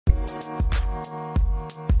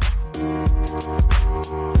Have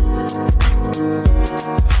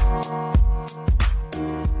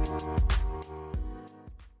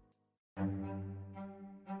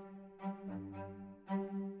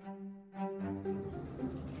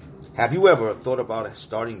you ever thought about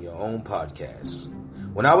starting your own podcast?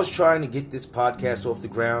 When I was trying to get this podcast off the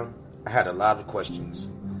ground, I had a lot of questions.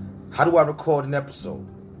 How do I record an episode?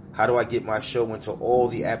 How do I get my show into all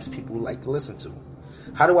the apps people like to listen to?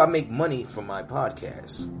 How do I make money from my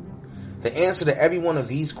podcast? The answer to every one of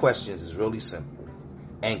these questions is really simple.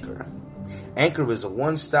 Anchor. Anchor is a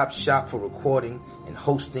one-stop shop for recording and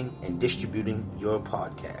hosting and distributing your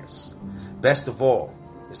podcast. Best of all,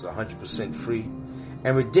 it's 100% free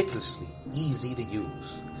and ridiculously easy to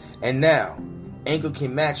use. And now, Anchor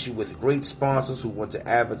can match you with great sponsors who want to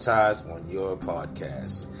advertise on your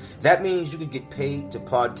podcast. That means you can get paid to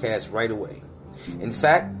podcast right away. In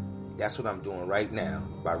fact, that's what I'm doing right now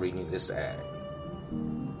by reading this ad.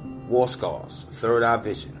 War Scars, Third Eye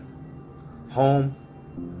Vision, home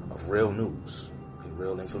of real news and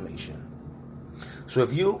real information. So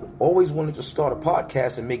if you always wanted to start a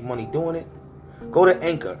podcast and make money doing it, go to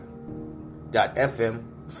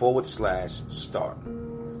anchor.fm/start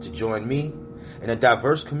to join me and a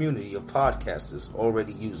diverse community of podcasters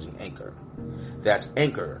already using Anchor. That's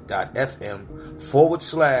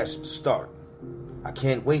anchor.fm/start. I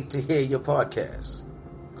can't wait to hear your podcast.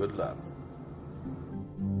 Good luck.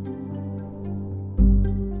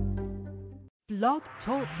 Blog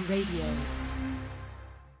Talk Radio.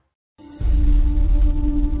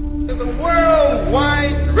 There's a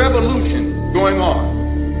worldwide revolution going on.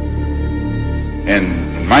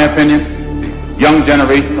 In my opinion, the young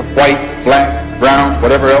generation of white, black, brown,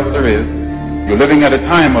 whatever else there is, you're living at a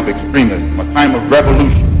time of extremism, a time of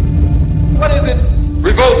revolution. What is it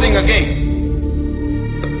revolting against?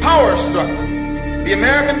 The power structure. The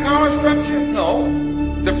American power structure? No.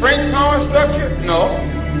 The French power structure? No.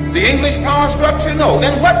 The English power structure? No.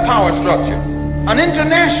 Then what power structure? An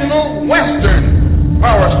international Western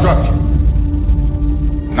power structure.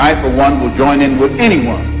 And I, for one, will join in with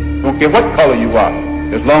anyone. Don't care what color you are,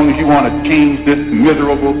 as long as you want to change this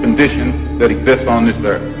miserable condition that exists on this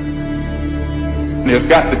earth. And there's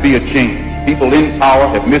got to be a change. People in power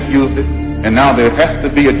have misused it, and now there has to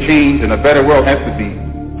be a change, and a better world has to be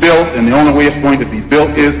built, and the only way it's going to be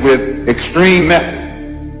built is with extreme methods.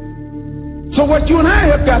 So what you and I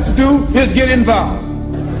have got to do is get involved.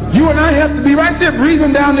 You and I have to be right there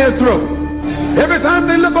breathing down their throat. Every time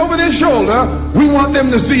they look over their shoulder, we want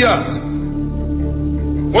them to see us.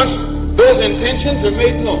 Once those intentions are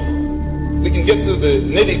made known, we can get to the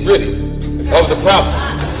nitty-gritty of the problem.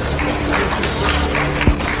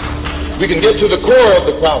 We can get to the core of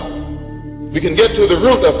the problem. We can get to the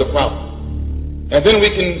root of the problem. And then we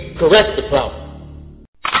can correct the problem.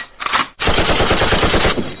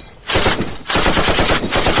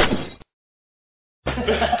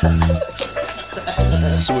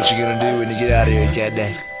 So what you gonna do when you get out of here,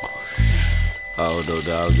 goddamn? Oh, no,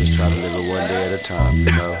 dog, just trying to live it one day at a time,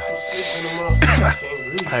 you know.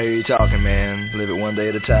 I hear you talking, man. Live it one day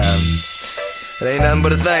at a time. It ain't nothing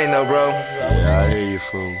but a thing, though, bro. Yeah, I hear you,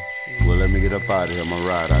 fool. Well, let me get up out of here. I'm gonna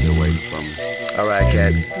ride out there waiting for me. All right,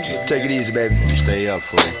 cat. Take it easy, baby. Stay up,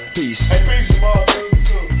 fool. Peace.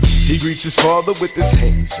 He greets his father with his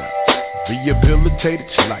hands up, rehabilitated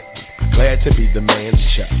slightly, glad to be the man's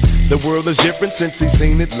child. The world is different since he's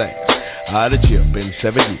seen it last. Out of jail, been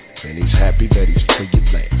 7 years, and he's happy that he's free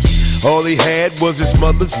at last. All he had was his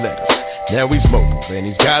mother's letter. Now he's mobile, and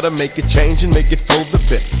he's gotta make a change and make it for the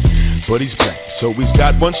better. But he's black, so he's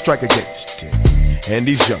got one strike against him. And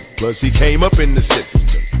he's young, plus he came up in the system.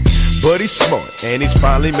 But he's smart, and he's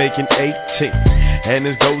finally making 18. And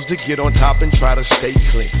his goal's to get on top and try to stay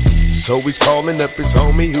clean. So he's calling up his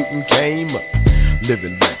homie who came up,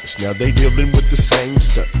 living lavish. Now they dealing with the same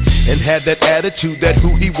stuff, and had that attitude that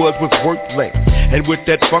who he was worth lame. And with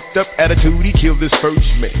that fucked up attitude, he killed his first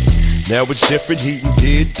man. Now it's different, he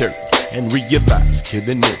did dirt, and realized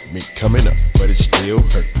killing it meant coming up, but it still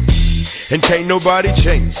hurt. And can't nobody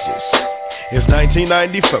change this. It's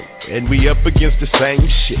 1994, and we up against the same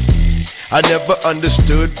shit. I never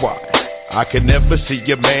understood why I could never see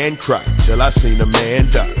a man cry till I seen a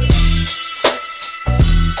man die.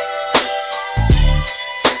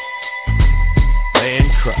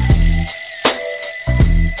 Man cry.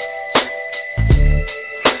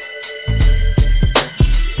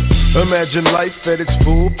 Imagine life at its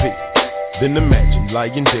full peak, then imagine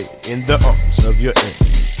lying dead in the arms of your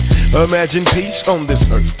enemy. Imagine peace on this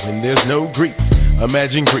earth when there's no grief.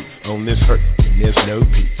 Imagine grief on this earth when there's no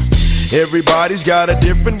peace. Everybody's got a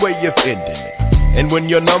different way of ending it, and when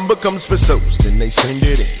your number comes for souls, then they send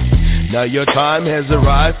it in. Now your time has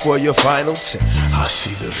arrived for your final test. I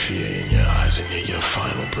see the fear in your eyes and in your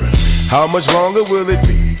final breath. How much longer will it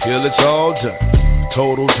be till it's all done?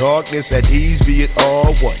 Total darkness, at ease, be it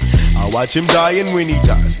all one. I'll watch him die, and when he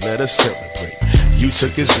dies, let us celebrate. You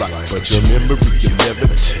took his life, but your memory you'll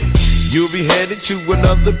never take. You'll be headed to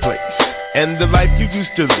another place, and the life you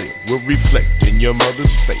used to live will reflect in your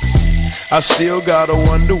mother's face. I still gotta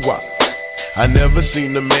wonder why I never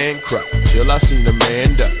seen a man cry till I seen a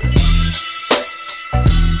man die.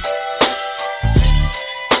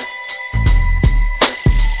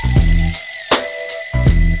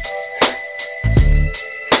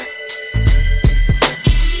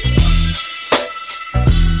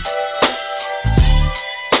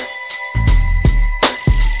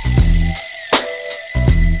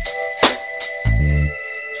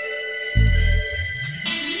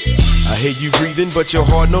 You breathing, but your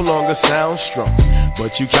heart no longer sounds strong. But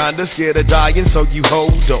you kinda scared of dying, so you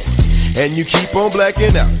hold on. And you keep on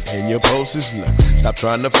blacking out, and your pulse is low. Stop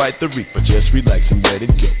trying to fight the reaper, just relax and let it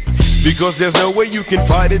go. Because there's no way you can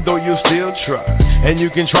fight it, though you'll still try. And you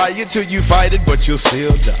can try it till you fight it, but you'll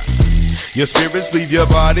still die. Your spirits leave your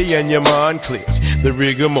body and your mind clears. The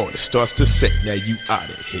rigor mortis starts to set, now you out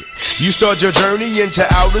of here. You start your journey into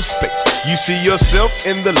outer space. You see yourself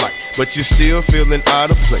in the light, but you're still feeling out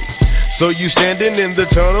of place. So you standing in the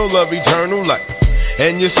tunnel of eternal life,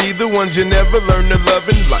 and you see the ones you never learned to love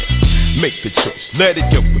in life. Make the choice, let it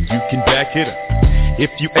go, if you can back it up.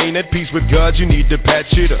 If you ain't at peace with God, you need to patch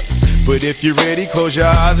it up. But if you're ready, close your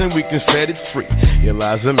eyes and we can set it free.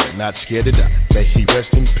 Eliza May, not scared to die, may he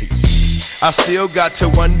rest in peace. I still got to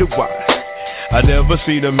wonder why I never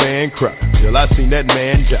seen a man cry till I seen that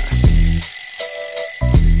man die.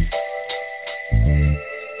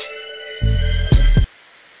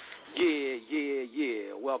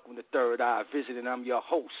 Welcome to Third Eye Visit, and I'm your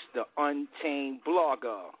host, the Untamed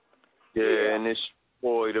Blogger. Yeah, and it's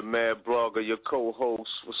boy, the Mad Blogger, your co-host.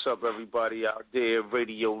 What's up, everybody out there,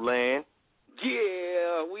 Radio Land?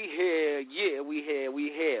 Yeah, we here. We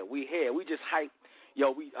here. We just hyped.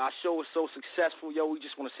 Yo, our show is so successful. Yo, we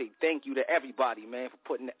just want to say thank you to everybody, man, for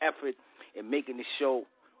putting the effort and making this show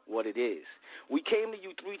what it is. We came to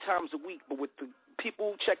you 3 times a week, but with the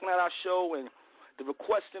people checking out our show and the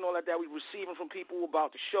requests and all that we're receiving from people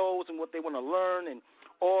about the shows and what they want to learn and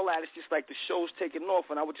all that, it's just like the show's taking off.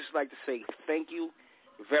 And I would just like to say thank you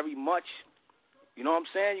very much. You know what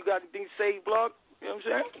I'm saying? You got anything to say, Blog? You know what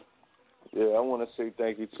I'm saying? Yeah, I want to say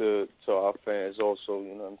thank you to our fans also,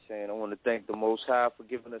 you know what I'm saying? I want to thank the Most High for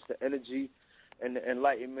giving us the energy and the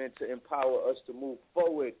enlightenment to empower us to move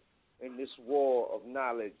forward in this war of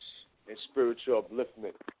knowledge and spiritual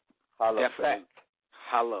upliftment. Holla, fact.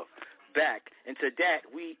 Holla. Back, and to that,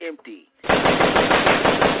 we empty. You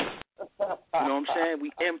know what I'm saying?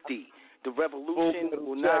 We empty. The revolution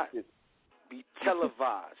will not be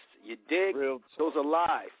televised. You dig? Those are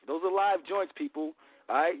live. Those are live joints, people.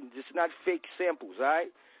 All right? Just not fake samples, all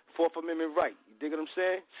right? 4th Amendment right. You dig what I'm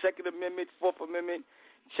saying? 2nd Amendment, 4th Amendment.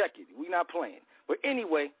 Check it. We not playing. But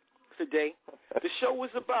anyway, today, the show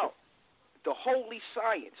is about the holy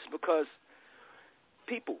science because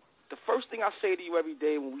people, the first thing I say to you every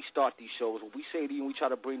day when we start these shows, what we say to you and we try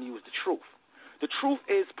to bring to you is the truth. The truth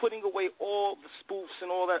is putting away all the spoofs and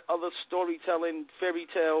all that other storytelling, fairy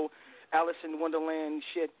tale, Alice in Wonderland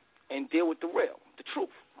shit, and deal with the real, the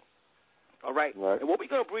truth. All right? And what we're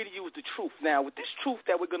going to bring to you is the truth. Now, with this truth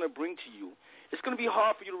that we're going to bring to you, it's going to be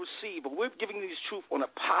hard for you to receive, but we're giving you this truth on a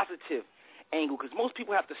positive angle because most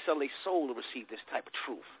people have to sell their soul to receive this type of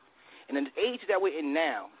truth. And in the age that we're in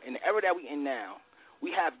now, in the era that we're in now, we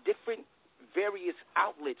have different various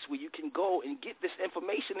outlets where you can go and get this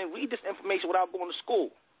information and read this information without going to school.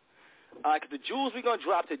 Because the jewels we're going to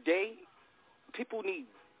drop today, people need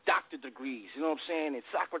doctor degrees, you know what I'm saying? And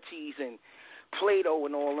Socrates and Plato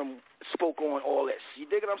and all them spoke on all this. You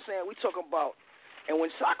dig what I'm saying? We talking about, and when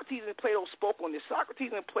Socrates and Plato spoke on this, Socrates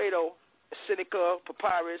and Plato, Seneca,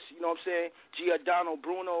 Papyrus, you know what I'm saying? Giordano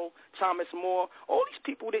Bruno, Thomas More, all these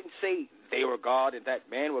people didn't say they were God and that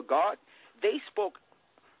man were God. They spoke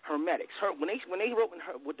Hermetics. When they wrote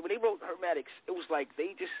Hermetics, it was like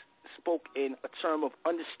they just spoke in a term of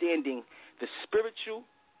understanding the spiritual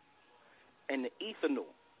and the eternal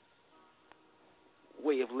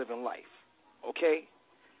way of living life. Okay,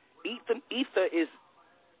 ether is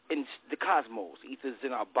in the cosmos. Ether is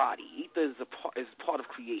in our body. Ether is part of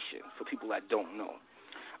creation. For people that don't know,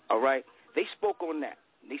 all right, they spoke on that.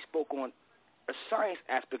 They spoke on a science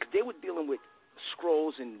aspect. They were dealing with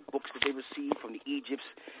scrolls and books that they received from the Egypts.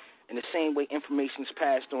 In the same way information is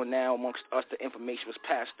passed on now amongst us, the information was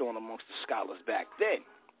passed on amongst the scholars back then.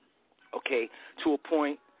 Okay, to a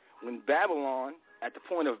point when Babylon at the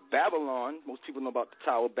point of Babylon, most people know about the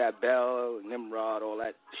Tower of Babel, Nimrod, all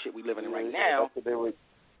that shit we living in right now.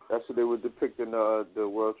 That's what they were depicting the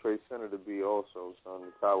World Trade Center to be also, son,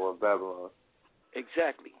 the Tower of Babylon.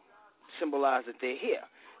 Exactly. Symbolize that they're here.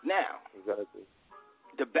 Now, exactly.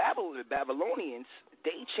 The Babylonians,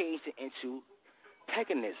 they changed it into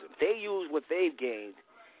paganism. They used what they've gained,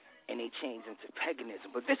 and they changed into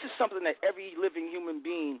paganism. But this is something that every living human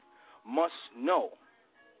being must know,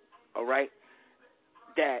 all right?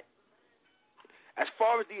 That as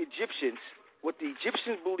far as the Egyptians, what the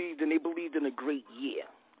Egyptians believed in, they believed in a great year,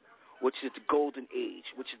 which is the golden age,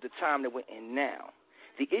 which is the time that we're in now.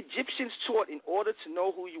 The Egyptians taught in order to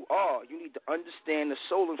know who you are, you need to understand the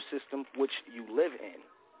solar system which you live in.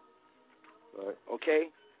 Right.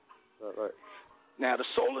 Okay? Right. Now, the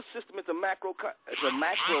solar system is a macro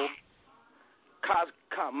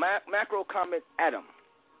comet atom.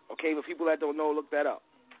 Okay? For people that don't know, look that up.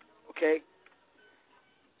 Okay?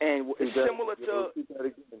 And it's similar to...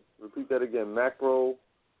 Repeat that again. Macro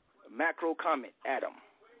comet atom.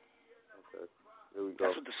 Okay. There we go.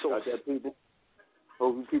 That's what the source is. Got that, people?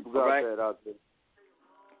 Hope people got that out there.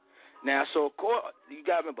 Now, so you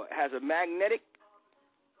got to remember, it has a magnetic,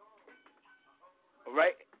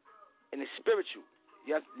 right, and it's spiritual.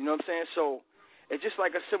 You know what I'm saying? So it's just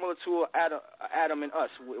like similar to an atom in us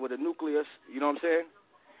with a nucleus, you know what I'm saying,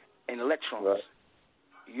 and electrons. Right.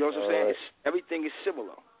 You know what I'm saying? Everything is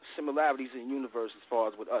similar. Similarities in the universe as far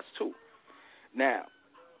as with us, too. Now,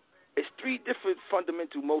 it's three different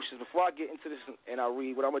fundamental motions. Before I get into this and I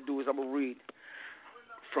read, what I'm going to do is I'm going to read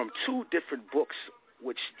from two different books,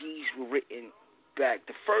 which these were written back.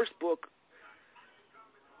 The first book,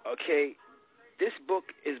 okay, this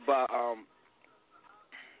book is by, what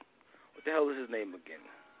the hell is his name again?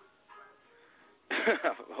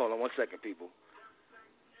 Hold on one second, people.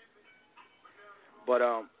 But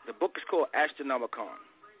the book is called Astronomicon.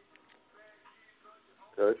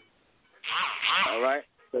 Okay. All right?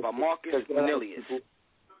 By Marcus Manilius.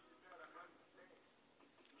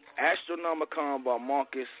 Astronomicon by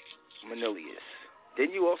Marcus Manilius.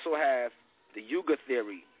 Then you also have the Yuga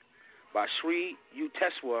Theory by Sri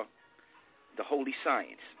Yukteswar, the Holy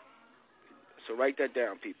Science. So write that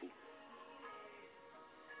down, people.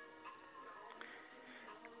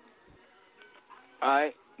 All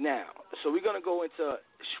right, now, so we're going to go into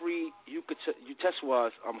Sri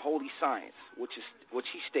Yukteswar's Holy Science, which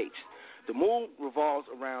he states, the moon revolves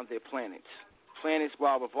around their planets. Planets,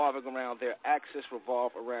 while revolving around their axis,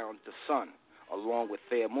 revolve around the sun, along with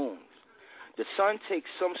their moons. The sun takes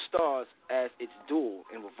some stars as its dual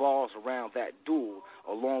and revolves around that dual,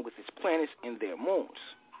 along with its planets and their moons.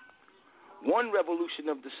 One revolution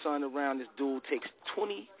of the sun around this dual takes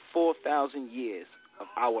 24,000 years of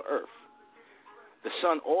our Earth. The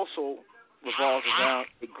sun also revolves around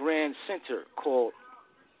a grand center called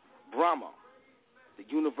Brahma, the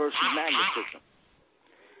universal magnetism.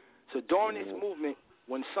 So during this movement,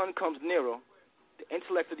 when sun comes nearer, the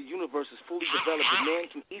intellect of the universe is fully developed and man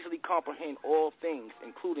can easily comprehend all things,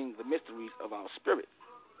 including the mysteries of our spirit.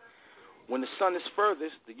 When the sun is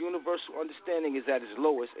furthest, the universal understanding is at its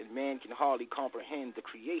lowest and man can hardly comprehend the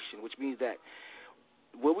creation, which means that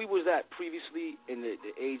where we was at previously in the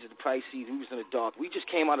age of the Pisces, we was in the dark. We just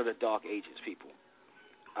came out of the dark ages, people.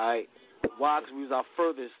 All right? Why? Because we was our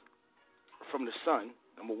furthest from the sun,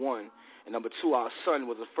 number one. And number two, our sun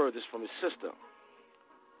was the furthest from his sister.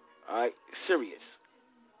 All right? Sirius.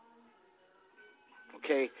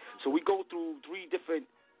 Okay? So we go through three different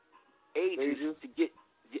ages to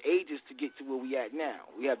get to where we at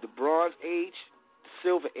now. We have the Bronze Age, the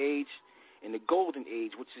Silver Age, and the Golden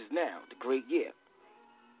Age, which is now the Great Year.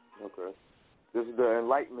 Okay. This is the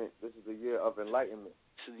Enlightenment. This is the year of enlightenment.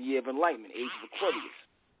 This is the year of enlightenment, age of Aquarius.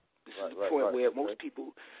 This is the point where most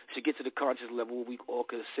people should get to the conscious level where we all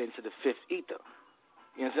could ascend to the fifth ether.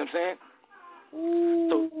 You know what I'm saying?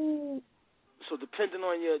 So depending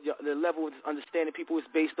on the level of understanding, people, is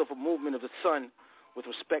based off a movement of the sun with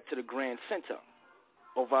respect to the grand center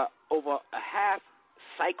over a half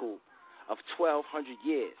cycle of 1,200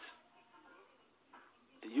 years.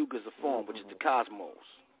 The yugas are formed, which is the cosmos.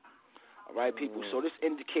 All right, people? So this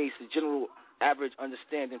indicates the general average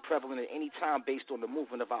understanding prevalent at any time based on the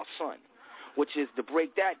movement of our sun, which is, to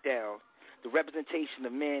break that down, the representation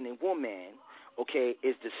of man and woman, okay,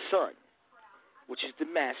 is the sun, which is the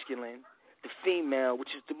masculine, the female,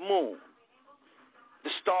 which is the moon,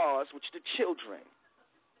 the stars, which are the children,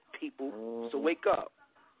 people. So wake up.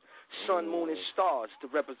 Sun, moon, and stars, the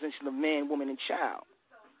representation of man, woman, and child.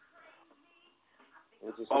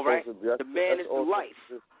 All right? The man is the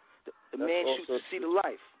life. The man shoots to see the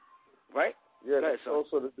life, right? Yeah, that's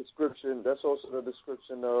also the description. That's also the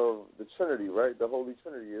description of the Trinity, right? The Holy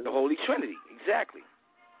Trinity, isn't it? The Holy Trinity, exactly.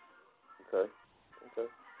 Okay.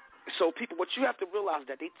 So, people, what you have to realize is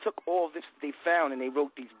that they took all this they found and they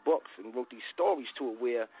wrote these books and wrote these stories to it,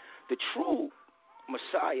 where the true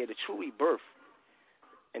Messiah, the true rebirth,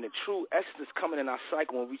 and the true essence is coming in our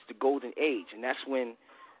cycle when we reach the golden age, and that's when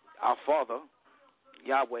our Father,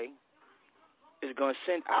 Yahweh, is going to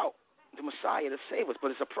send out the Messiah to save us.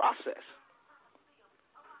 But it's a process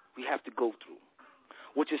we have to go through,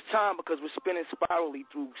 which is time, because we're spinning spirally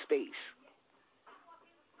through space.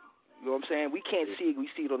 You know what I'm saying? We can't see it. We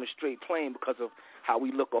see it on a straight plane because of how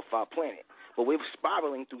we look off our planet. But we're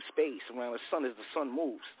spiraling through space around the sun as the sun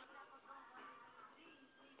moves.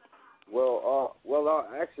 Well,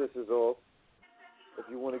 our axis is off. If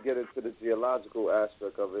you want to get into the geological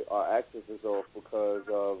aspect of it, our axis is off because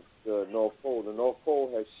of the North Pole. The North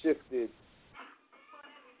Pole has shifted,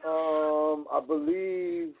 I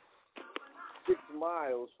believe, 6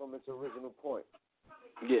 miles from its original point.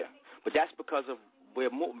 Yeah, but that's because of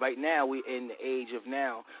right now we're in the age of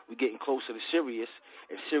now. We're getting closer to Sirius,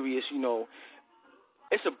 and Sirius,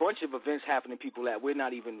 it's a bunch of events happening, people, that we're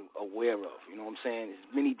not even aware of. You know what I'm saying?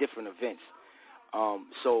 There's many different events.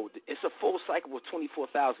 So it's a full cycle of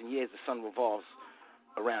 24,000 years. The sun revolves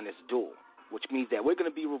around this dual, which means that we're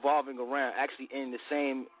going to be revolving around, actually in the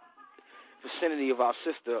same vicinity of our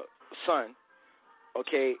sister sun,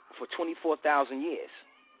 okay, for 24,000 years.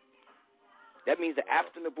 That means that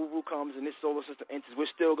after Nibiru comes and this solar system enters, we're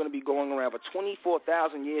still going to be going around for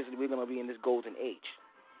 24,000 years, and we're going to be in this golden age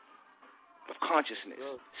of consciousness,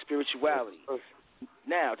 spirituality.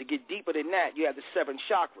 Now, to get deeper than that, you have the 7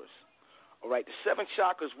 chakras. All right, the 7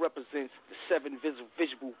 chakras represents the 7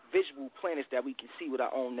 visual planets that we can see with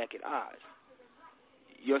our own naked eyes.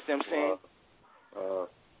 You understand what I'm saying?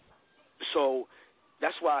 So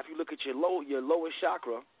that's why if you look at your lower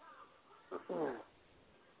chakra,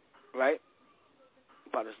 right,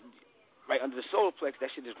 right under the solar plex, that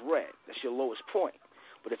shit is red. That's your lowest point.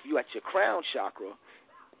 But if you at your crown chakra,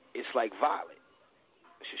 it's like violet.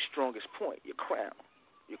 It's your strongest point, your crown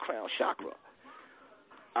chakra.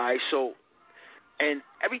 All right, so, and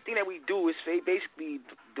everything that we do is basically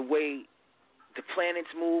the way the planets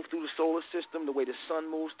move through the solar system, the way the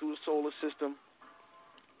sun moves through the solar system,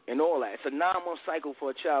 and all that. It's a 9-month cycle for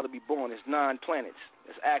a child to be born. It's 9 planets.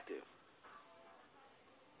 It's active.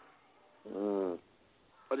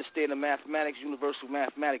 Understand the mathematics, universal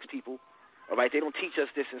mathematics, people. All right, they don't teach us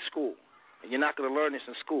this in school, and you're not going to learn this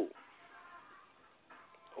in school.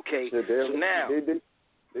 Okay, so now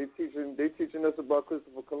they teaching us about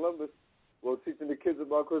Christopher Columbus. Well, teaching the kids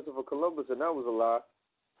about Christopher Columbus, and that was a lie.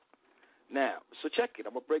 Now, so check it.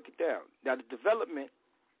 I'm gonna break it down. Now, the development,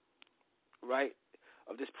 right,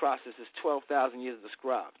 of this process is 12,000 years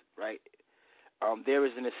described. Right, there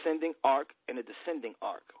is an ascending arc and a descending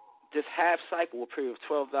arc. This half cycle, a period of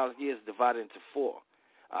 12,000 years, is divided into 4, all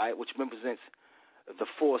right, which represents the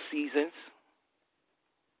 4 seasons,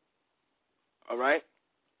 all right,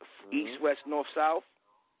 east, west, north, south,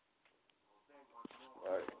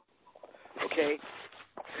 right. Okay,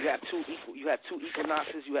 you have 2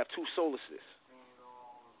 equinoxes, you have 2 solaces,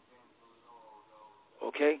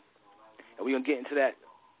 okay, and we're gonna get into that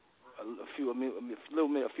a few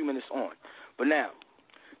minutes on, but now.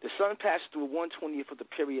 The sun passes through 1/20th of the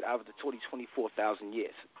period out of the 24,000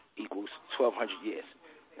 years, equals 1,200 years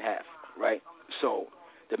and a half, right? So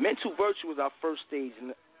the mental virtue is our first stage,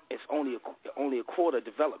 and it's only a quarter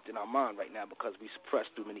developed in our mind right now because we suppress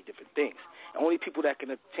through many different things. And only people that can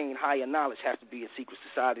attain higher knowledge have to be in secret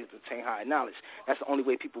societies to attain higher knowledge. That's the only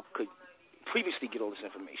way people could previously get all this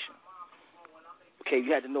information. Okay,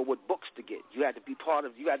 you had to know what books to get. You had to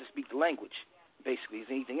speak the language, basically, as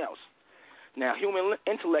anything else. Now, human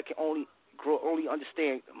intellect can only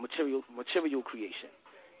understand material creation.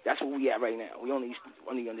 That's where we at right now. We only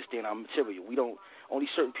understand our material. Only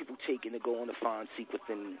certain people take and they go on to find secrets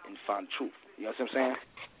and find truth. You know what I'm saying?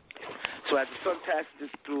 So as the sun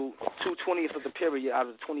passes through 2/20th of the period out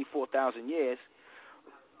of the 24,000 years,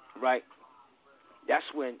 right,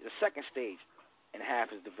 that's when the second stage and a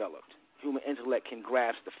half is developed. Human intellect can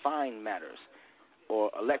grasp the fine matters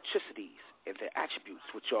or electricities and their attributes,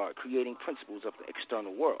 which are creating principles of the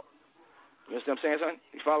external world. You understand what I'm saying, son?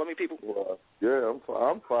 You follow me, people? Well, yeah,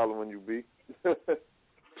 I'm following you, B.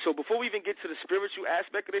 So before we even get to the spiritual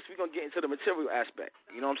aspect of this, we're going to get into the material aspect.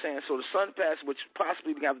 You know what I'm saying? So the sun pass, which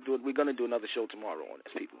possibly we're going to do another show tomorrow on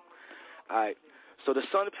this, people. All right. So the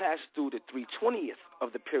sun passed through the 3/20th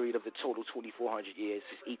of the period of the total 2,400 years,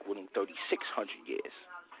 is equaling 3,600 years.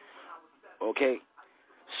 Okay?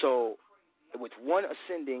 So with one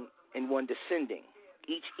ascending and one descending,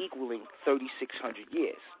 each equaling 3,600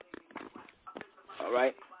 years. All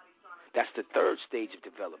right? That's the third stage of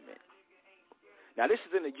development. Now, this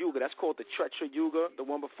is in the Yuga. That's called the Tretra Yuga. The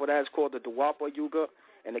one before that is called the Dwapara Yuga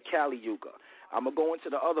and the Kali Yuga. I'm going to go into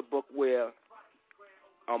the other book where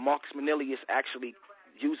Marcus Manilius actually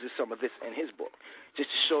uses some of this in his book, just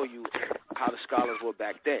to show you how the scholars were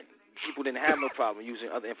back then. People didn't have no problem using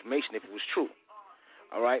other information if it was true.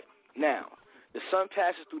 All right? Now, the sun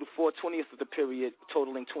passes through the 4/20th of the period,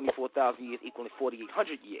 totaling 24,000 years, equaling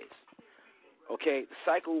 4,800 years. Okay? The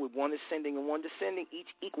cycle with one ascending and one descending, each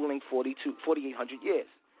equaling 4,800 years.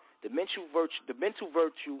 The mental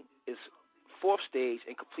virtue is fourth stage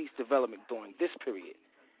and completes development during this period.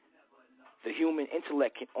 The human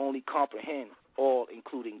intellect can only comprehend all,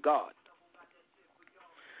 including God.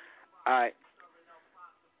 All right.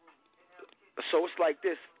 So it's like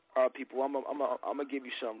this, people. I'm gonna give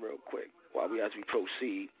you something real quick as we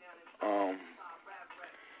proceed. And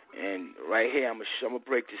right here, I'm gonna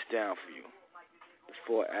break this down for you. The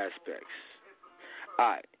four aspects. All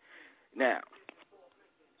right. Now,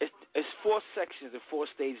 it's four sections and four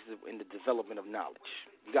stages in the development of knowledge.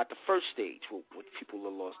 You got the first stage, what people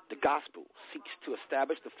are lost. The gospel seeks to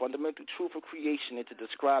establish the fundamental truth of creation and to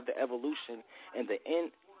describe the evolution and the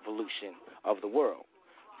involution of the world.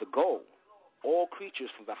 The goal, all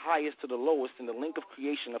creatures from the highest to the lowest in the link of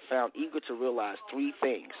creation are found eager to realize three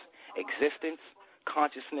things: existence,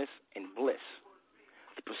 consciousness, and bliss.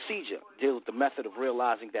 The procedure deals with the method of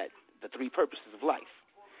realizing that the three purposes of life.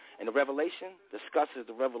 And the revelation discusses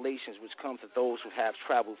the revelations which come to those who have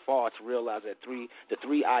traveled far to realize that the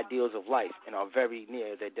three ideals of life and are very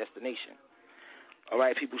near their destination. All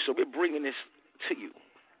right, people, so we're bringing this to you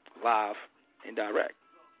live and direct.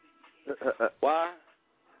 Why?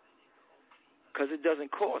 Because it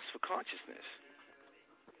doesn't cost for consciousness.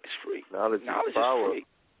 It's free. Knowledge is power. Free.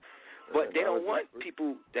 But they don't want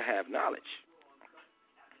people to have knowledge.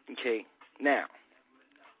 Okay, now,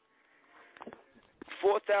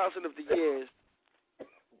 4,000 of the years,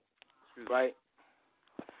 right?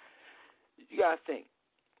 You got to think.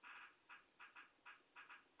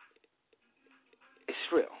 It's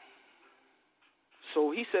real.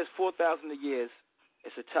 So he says 4,000 years,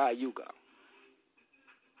 it's a Thai Yuga.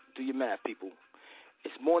 Do your math, people.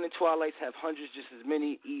 Its morning twilights have hundreds just as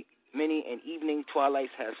many, and evening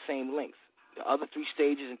twilights have same length. The other three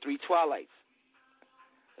stages and three twilights.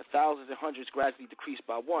 The thousands and hundreds gradually decrease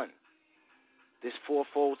by one. This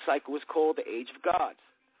fourfold cycle is called the Age of Gods.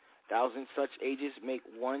 1,000 such ages make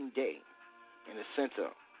one day in the center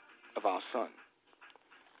of our sun.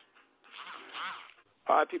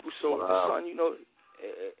 All right, people, so the sun,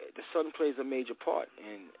 the sun plays a major part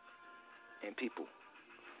in people.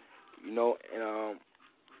 And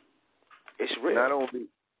it's real.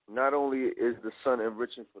 Not only is the sun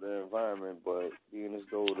enriching for the environment, but being as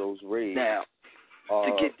though those rays now,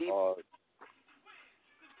 to get deep.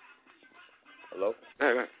 Hello?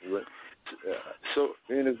 Yeah. So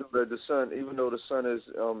being as though the sun, even though the sun is,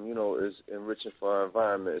 is enriching for our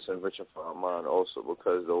environment, it's enriching for our mind also,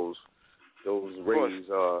 because those rays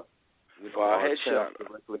are, for our head chakra,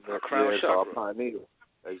 our crown chakra, our pineal,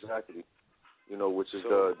 exactly. Which is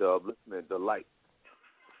the upliftment, the light.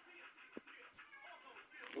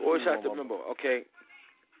 You always have to remember, okay,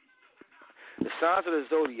 the signs of the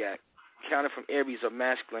zodiac, counted from Aries, are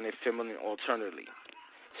masculine and feminine alternately.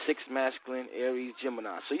 6 masculine, Aries,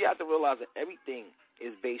 Gemini. So you have to realize that everything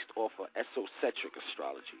is based off of esocentric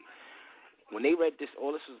astrology. When they read this,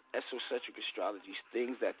 all this is esocentric astrology,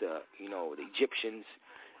 things that the Egyptians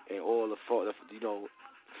and all the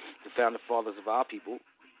founding fathers of our people,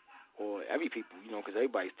 or every people, because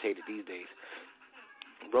everybody's tainted these days,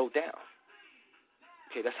 wrote down.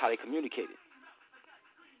 Okay, that's how they communicated.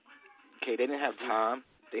 Okay, they didn't have time.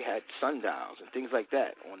 They had sundials and things like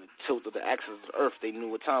that. On the tilt of the axis of the earth, they knew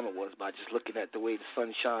what time it was by just looking at the way the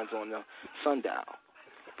sun shines on the sundial.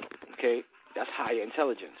 Okay, that's higher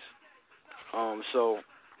intelligence. So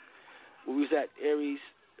we was at Aries.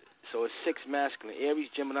 So it's 6 masculine: Aries,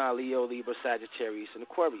 Gemini, Leo, Libra, Sagittarius, and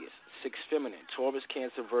Aquarius. 6 feminine: Taurus,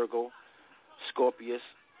 Cancer, Virgo, Scorpius,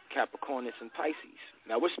 Capricornus, and Pisces.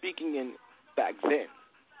 Now we're speaking in back then.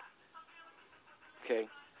 Okay.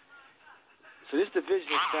 So this division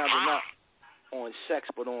is founded not on sex,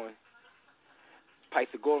 but on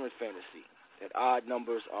Pythagorean fantasy, that odd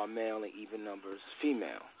numbers are male and even numbers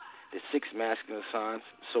female. The 6 masculine signs,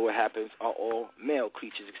 so it happens, are all male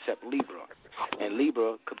creatures except Libra, and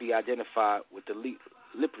Libra could be identified with the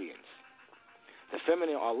Librians. The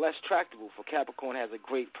feminine are less tractable, for Capricorn has a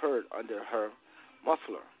great purd under her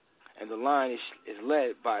muffler, and the line is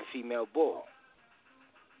led by a female bull.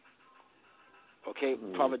 okay,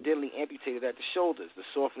 providentially amputated at the shoulders, the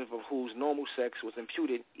softening of whose normal sex was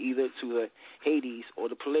imputed either to the Hades or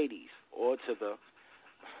the Pleiades, or to the...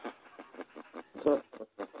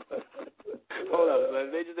 Hold up,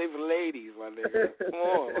 man. They just say for ladies, my nigga. Come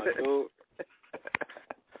on, my dude.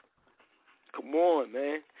 Come on,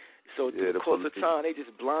 man. So through the course of time, they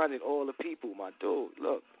just blinded all the people, my dude.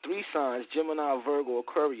 Look, 3 signs, Gemini, Virgo,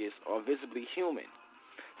 Aquarius, are visibly human.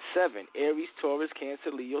 7, Aries, Taurus,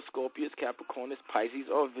 Cancer, Leo, Scorpius, Capricornus, Pisces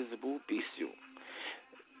are visible bestial.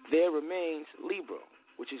 There remains Libra,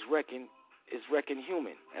 which is reckoned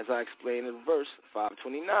human, as I explained in verse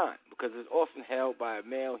 529, because it's often held by a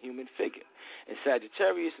male human figure. And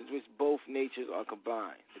Sagittarius, in which both natures are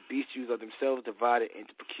combined. The bestials are themselves divided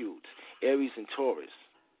into peculiars, Aries and Taurus,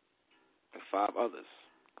 and 5 others.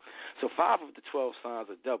 So 5 of the 12 signs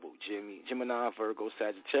are double, Gemini, Virgo,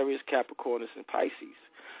 Sagittarius, Capricornus, and Pisces.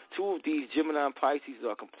 2 of these, Gemini and Pisces,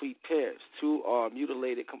 are complete pairs. 2 are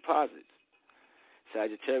mutilated composites.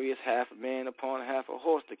 Sagittarius, half a man upon half a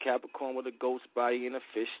horse. The Capricorn with a goat's body and a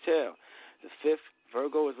fish tail. The 5th,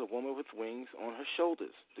 Virgo, is a woman with wings on her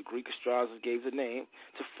shoulders. The Greek astrologers gave the name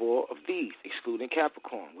to 4 of these, excluding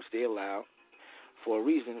Capricorn, which they allowed for a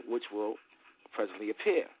reason which will presently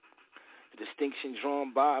appear. The distinction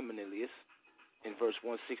drawn by Menelaus in verse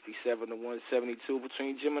 167 to 172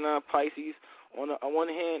 between Gemini and Pisces on one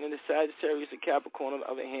hand and the Sagittarius and Capricorn on the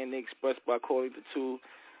other hand, they expressed by calling the 2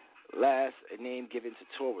 last a name given to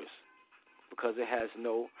Taurus because it has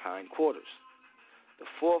no hindquarters. The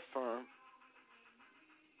 4th firm,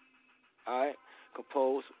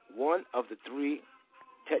 compose one of the 3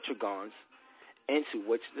 tetragons into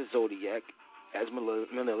which the zodiac, as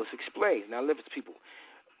Menelaus explains. Now, listen, people.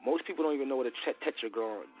 Most people don't even know what a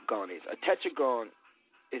tetragon is. A tetragon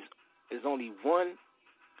is only one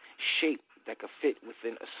shape that can fit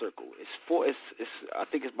within a circle. I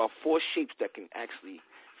think it's about 4 shapes that can actually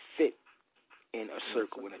fit in a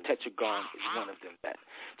circle, and a tetragon is one of them.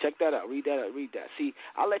 Check that out. Read that. See,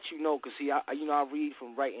 I'll let you know because, see, I read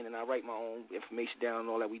from writing, and I write my own information down and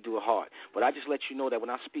all that. We do it hard. But I just let you know that when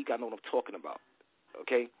I speak, I know what I'm talking about.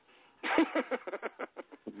 Okay?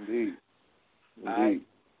 Indeed. Right.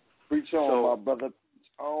 Preach on, my brother.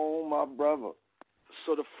 Preach on, my brother.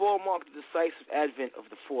 So the 4 mark the decisive advent of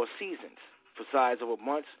the 4 seasons, presides over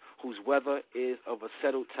months whose weather is of a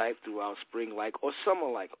settled type throughout spring-like or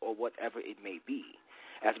summer-like or whatever it may be.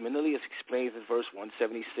 As Menelaus explains in verse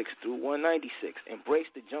 176 through 196, embrace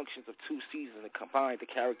the junctions of 2 seasons and combine the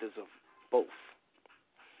characters of both.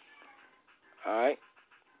 All right?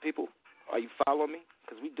 People, are you following me?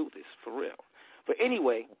 Because we do this for real. But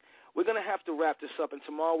anyway, we're going to have to wrap this up, and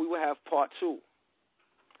tomorrow we will have part 2.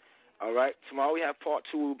 All right? Tomorrow we have part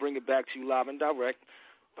 2. We'll bring it back to you live and direct.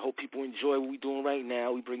 I hope people enjoy what we're doing right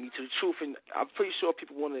now. We bring you to the truth, and I'm pretty sure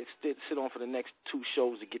people want to sit on for the next 2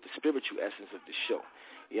 shows to get the spiritual essence of this show.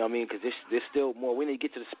 You know what I mean? Because there's still more. We didn't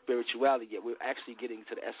get to the spirituality yet. We're actually getting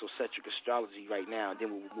to the esocentric astrology right now, and then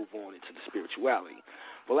we'll move on into the spirituality.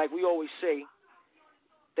 But like we always say,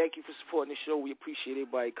 thank you for supporting the show. We appreciate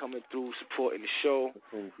everybody coming through, supporting the show.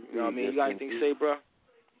 You know what I mean? You got anything to say, bro?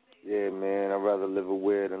 Yeah, man. I'd rather live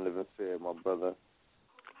aware than live in fear, my brother.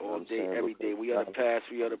 All day, every day. We are the past,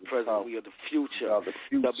 we are the present, we are the future. We are the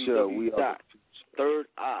future.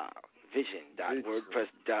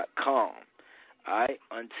 www.thirdeyevisión.wordpress.com. All right,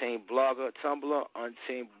 Untamed Blogger, Tumblr,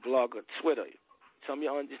 Untamed Blogger, Twitter. Tell me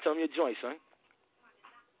your joint, son.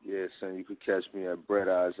 Yeah, son, you can catch me at Bread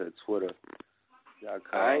Eyes at Twitter.com.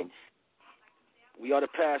 All right. We are the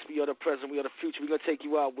past, we are the present, we are the future. We're going to take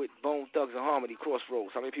you out with Bone Thugs and Harmony,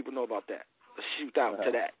 Crossroads. How many people know about that? Let's shoot out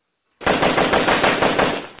to that.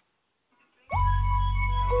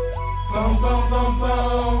 Boom, boom, boom,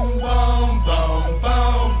 boom, boom, boom,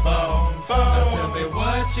 boom, boom, boom. Now tell me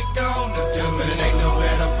what you gonna do when it ain't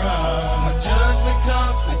nowhere to run. When judgment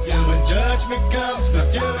comes for you, when judgment comes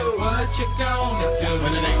for you, what you gonna do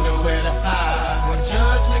when it ain't nowhere to hide? When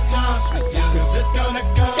judgment comes for you, 'cause it's gonna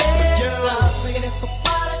come for you. I'm swinging it for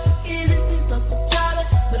water, easy, so water,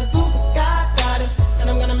 but it's who God got it,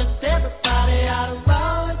 and I'm gonna miss everybody out of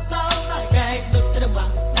roll. It's all like I ain't looked at a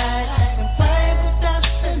while.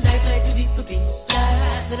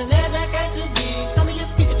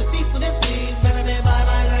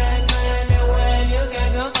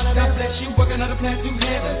 Another plan to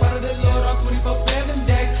heaven, follow the Lord on 24/7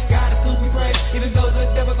 days. God is who we praise, even though the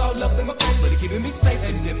devil's all up in my face, but he's keeping me safe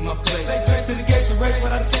and in my place. Say grace to the gates of race,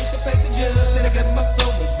 but I change the face of judge. Then I got my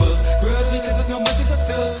soul was full, grudge because there's no mercy to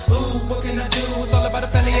feel. Ooh, what can I do? It's all about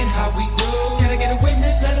the family and how we grow. Can I get a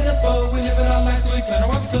witness? Let it unfold. We live in our lives, so we turn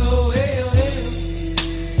our soul. Hey, hey.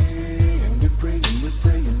 And we're praying, we're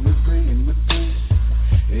praying, we're praying, we're praying.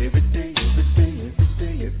 Every day, every day.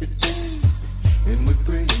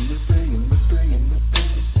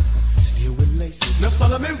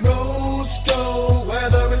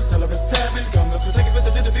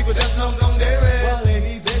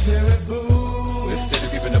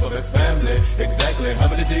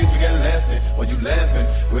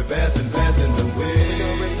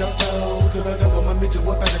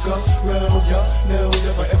 road, y'all know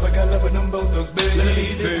if I ever got love with them both thugs, baby. Let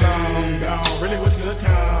me this long gone, really was good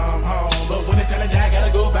come home. But when it's time to die,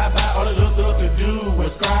 gotta go bye-bye. All the little stuff to do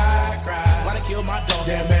was cry. Why they kill my dog?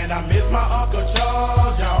 Yeah, man, I miss my Uncle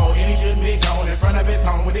Charles, y'all. And he should be gone in front of his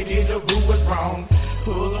home. When they did, the boo was wrong.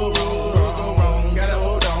 Pull the wrong, gotta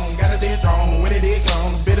hold on, gotta stay strong. When it did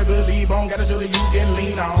come, better believe on, gotta show that you can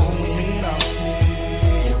lean on.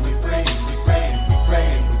 Yeah, we pray, we pray, we pray,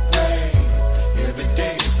 we pray. Every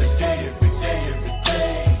day, every day, every day, every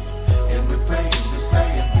day. And we pray, we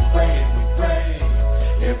pray, we pray, we pray.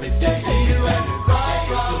 Every day, every day,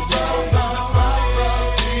 every day.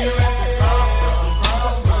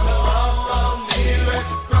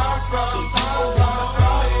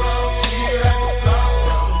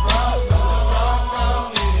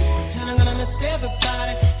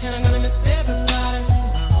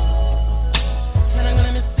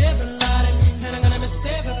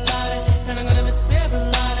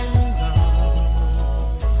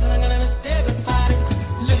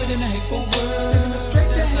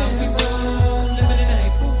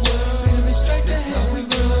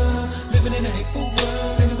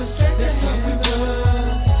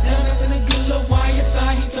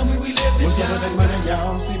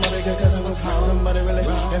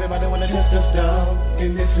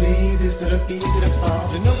 And this leads is to the feet to the fall.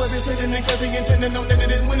 And nobody's sitting and cussing and telling them that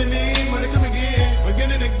it is winning. When they come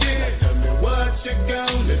again and again. Tell me what you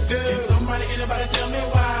gonna do.